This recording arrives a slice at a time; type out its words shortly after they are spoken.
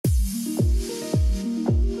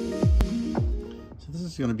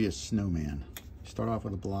is going to be a snowman. Start off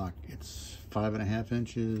with a block. It's 5.5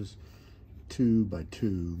 inches, 2 by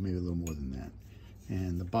 2, maybe a little more than that.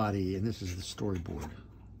 And the body, and this is the storyboard,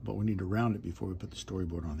 but we need to round it before we put the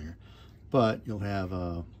storyboard on there. But you'll have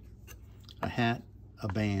a hat, a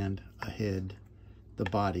band, a head, the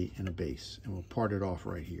body, and a base. And we'll part it off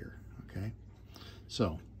right here, okay?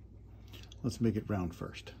 So let's make it round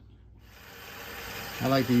first. I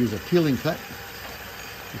like to use a peeling cut.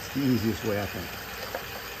 It's the easiest way, I think.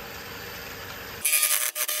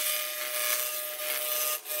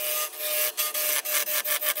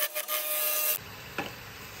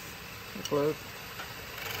 Close.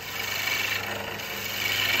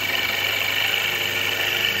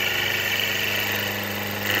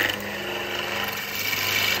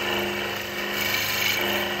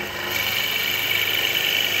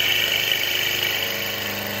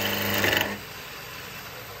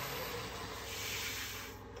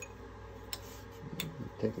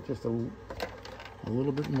 Take it just a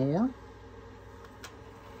little bit more.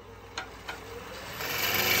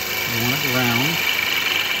 You want it round.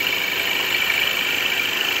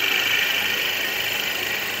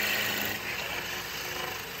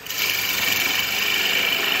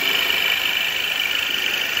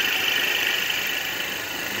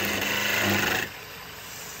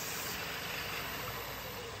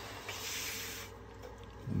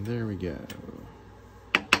 And there we go.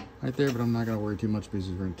 Right there, but I'm not going to worry too much because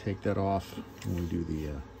we're going to take that off when we do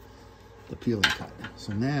the peeling cut.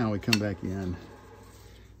 So now we come back in and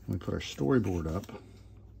we put our storyboard up,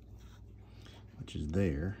 which is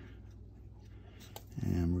there.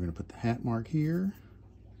 And we're going to put the hat mark here,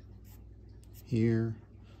 here,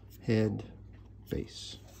 head,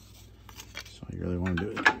 base. So all you really want to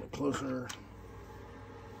do is get a little closer.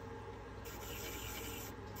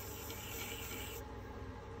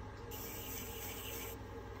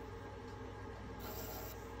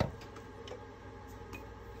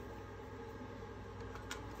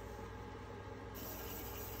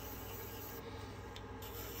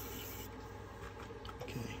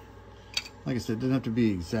 Like I said, it doesn't have to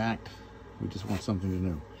be exact. We just want something to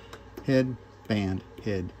know. Head, band,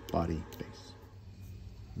 head, body, base.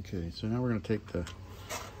 Okay, so now we're going to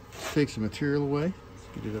take some material away.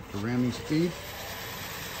 Let's get it up to ramming speed.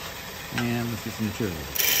 And let's get some material away.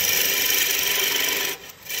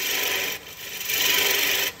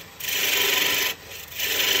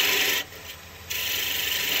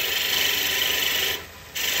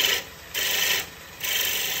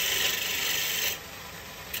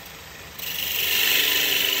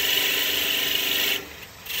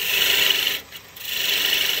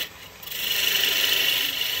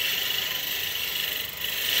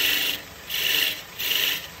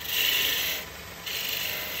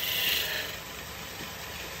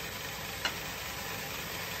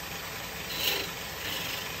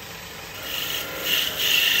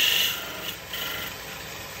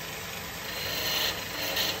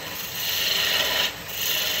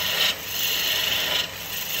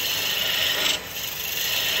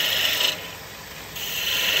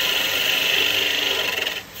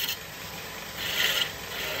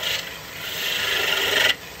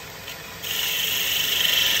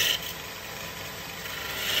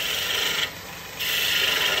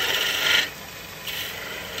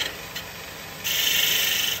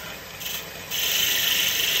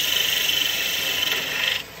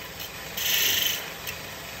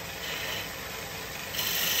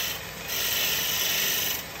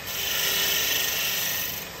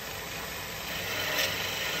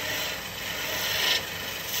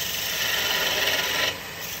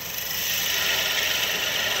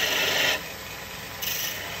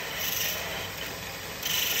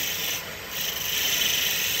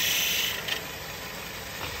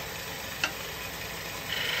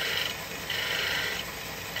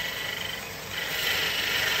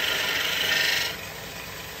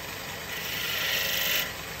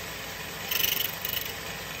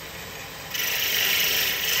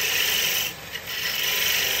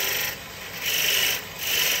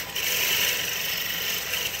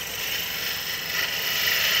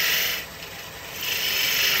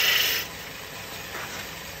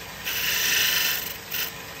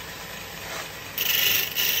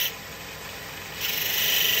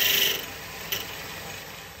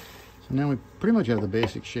 Now we pretty much have the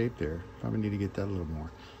basic shape there. Probably need to get that a little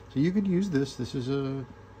more. So you could use this. This is a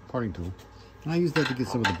parting tool. And I use that to get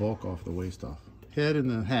some of the bulk off the waist off. Head and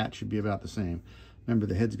the hat should be about the same. Remember,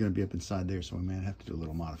 the head's going to be up inside there, so we may have to do a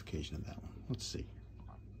little modification of that one. Let's see.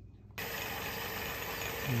 All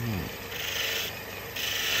right.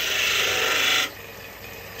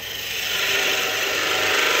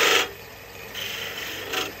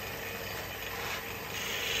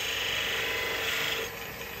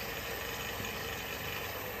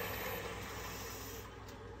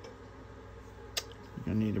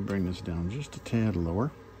 this down just a tad lower,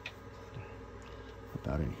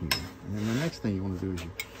 about in here. And then the next thing you want to do is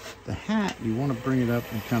the hat, you want to bring it up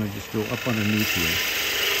and kind of just go up underneath here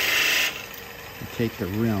and take the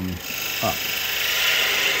rim up,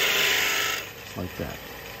 just like that.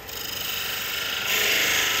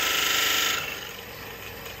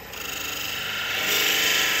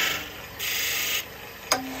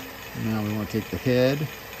 Now we want to take the head,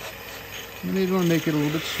 and maybe want to make it a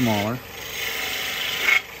little bit smaller,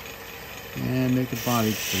 and make the body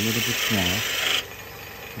just a little bit smaller.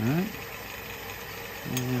 All right,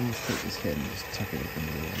 and let's take this head and just tuck it up in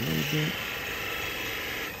there a little bit.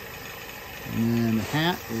 And then the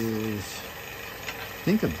hat is, I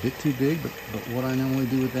think, a bit too big, but what I normally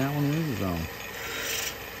do with that one is I'll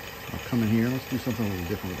come in here. Let's do something a little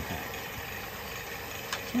different with the hat.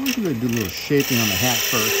 So I want you to do a little shaping on the hat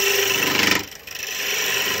first.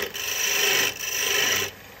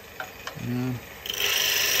 Yeah.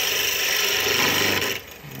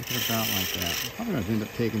 Make it about like that. I'm probably going to end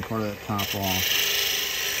up taking part of that top off.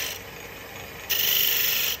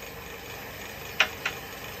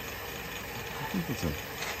 I think it's a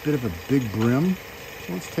bit of a big brim,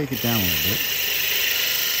 so let's take it down a little bit.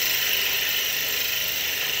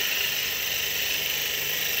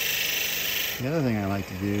 The other thing I like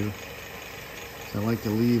to do is I like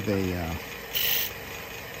to leave a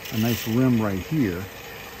nice rim right here.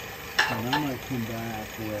 And I'm going to come back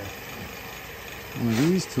with one of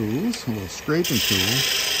these tools, a little scraping tool.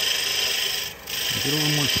 Get a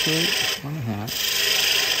little more shape on the hat.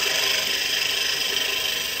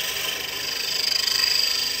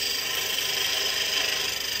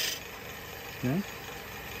 Okay.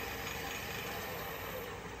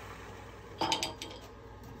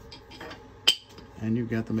 And you've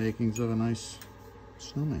got the makings of a nice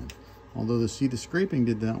snowman. Although the scraping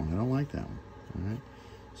did that one. I don't like that one. All right.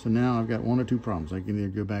 So now I've got one or two problems. I can either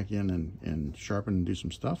go back in and sharpen and do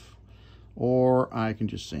some stuff, or I can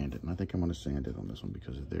just sand it. And I think I'm going to sand it on this one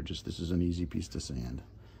because this is an easy piece to sand.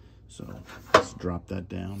 So let's drop that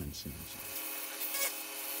down and sand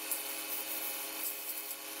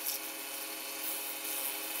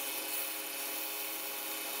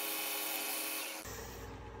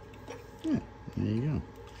some. Yeah, there you go.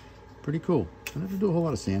 Pretty cool. I don't have to do a whole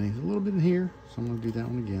lot of sanding. There's a little bit in here, so I'm going to do that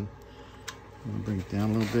one again. I'm going to bring it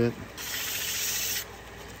down a little bit. See if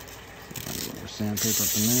I can get a little more sandpaper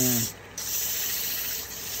up in there.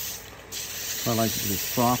 So I like to do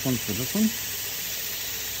soft ones for this one.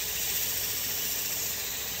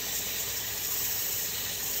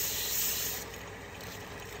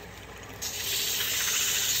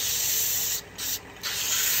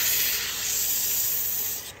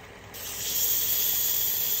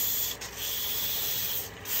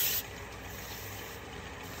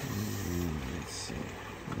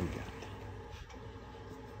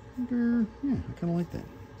 Yeah, I kind of like that.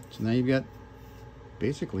 So now you've got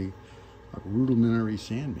basically a rudimentary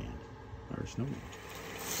Sandman or Snowman.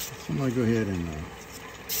 So I'm going to go ahead and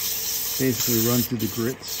basically run through the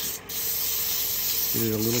grits, get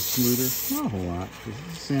it a little smoother, not a whole lot, because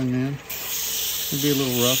this is Sandman. It's going to be a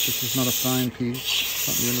little rough. This is not a fine piece,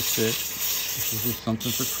 something going to stick. This is just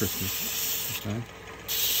something for Christmas, okay?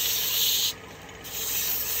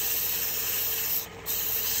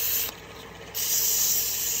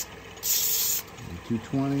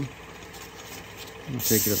 220. I'm going to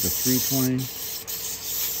take it up to 320.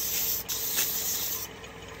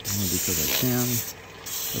 Only because I can.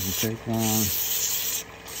 Doesn't take long.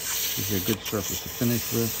 Gives you a good surface to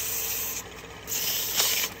finish with.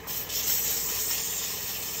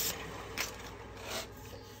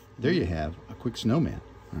 There you have a quick snowman.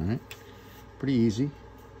 All right. Pretty easy.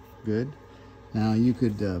 Good. Now you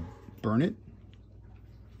could burn it.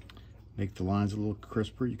 Make the lines a little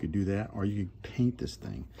crisper. You could do that, or you could paint this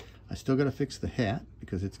thing. I still got to fix the hat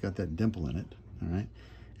because it's got that dimple in it. All right,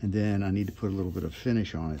 and then I need to put a little bit of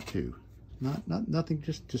finish on it too. Nothing,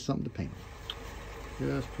 just something to paint.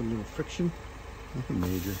 Just put a little friction. Nothing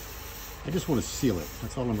major. I just want to seal it.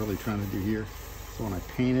 That's all I'm really trying to do here. So when I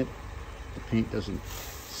paint it, the paint doesn't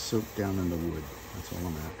soak down in the wood. That's all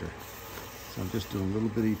I'm after. So I'm just doing a little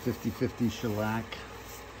bitty 50-50 shellac.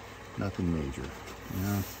 Nothing major.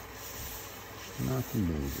 Yeah. Nothing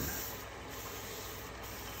major.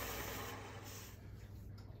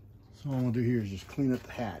 So all I'm going to do here is just clean up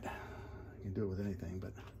the hat. You can do it with anything,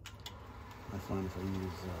 but I find if I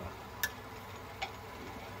use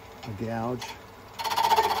a gouge,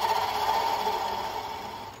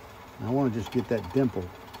 I want to just get that dimple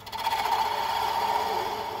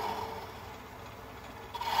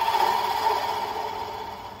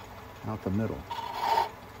out the middle.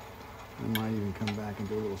 I might even come back and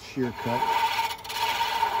do a little shear cut.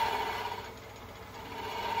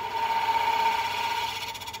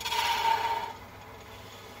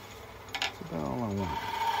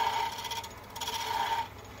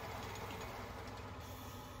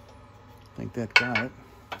 think that got it.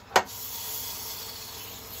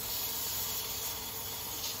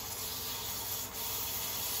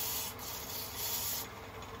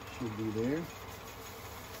 Should be there.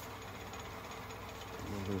 A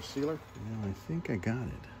little bit of sealer. Now I think I got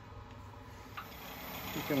it. I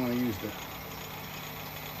think I want to use the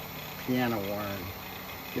piano wire and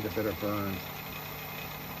get a better burn.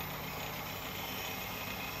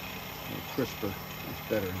 A little crisper. That's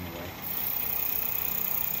better anyway.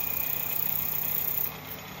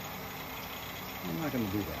 I'm not going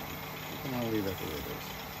to do that. I'm going to leave that the way it is.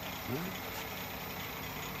 All right.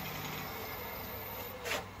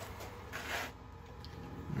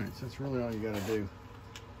 All right, so that's really all you got to do.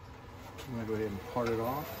 I'm going to go ahead and part it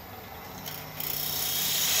off.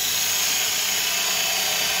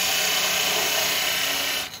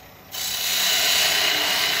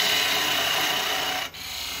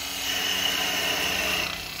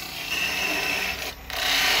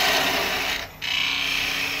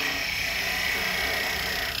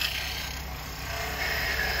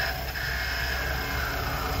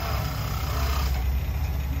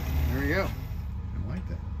 There you go. I like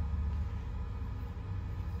that.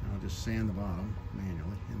 I'll just sand the bottom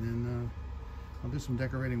manually, and then I'll do some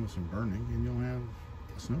decorating with some burning, and you'll have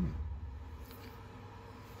a snowman.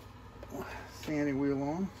 Sanding wheel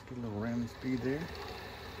on. Let's get a little ramming speed there.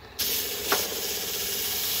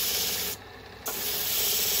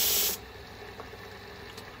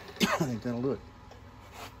 I think that'll do it.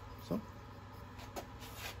 So,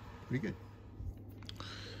 pretty good.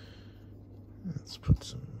 Let's put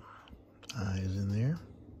some eyes in there.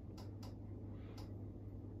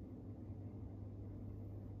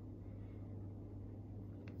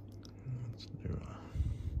 Let's do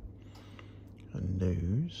a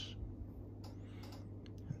nose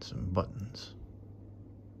and some buttons.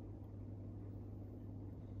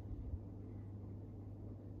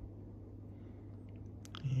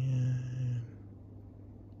 And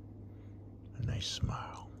a nice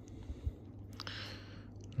smile.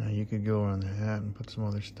 Now you could go around the hat and put some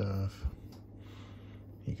other stuff.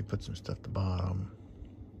 You could put some stuff at the bottom.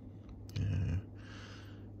 Yeah,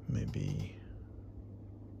 maybe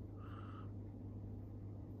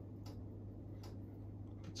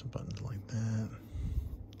put some buttons like that.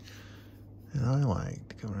 And I like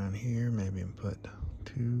to come around here maybe and put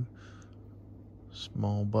 2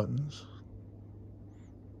 small buttons.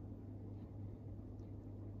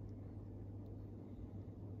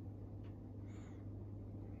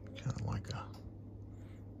 Kind of like a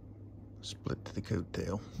split to the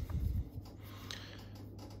coattail.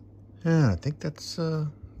 And I think that'll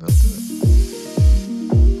do it.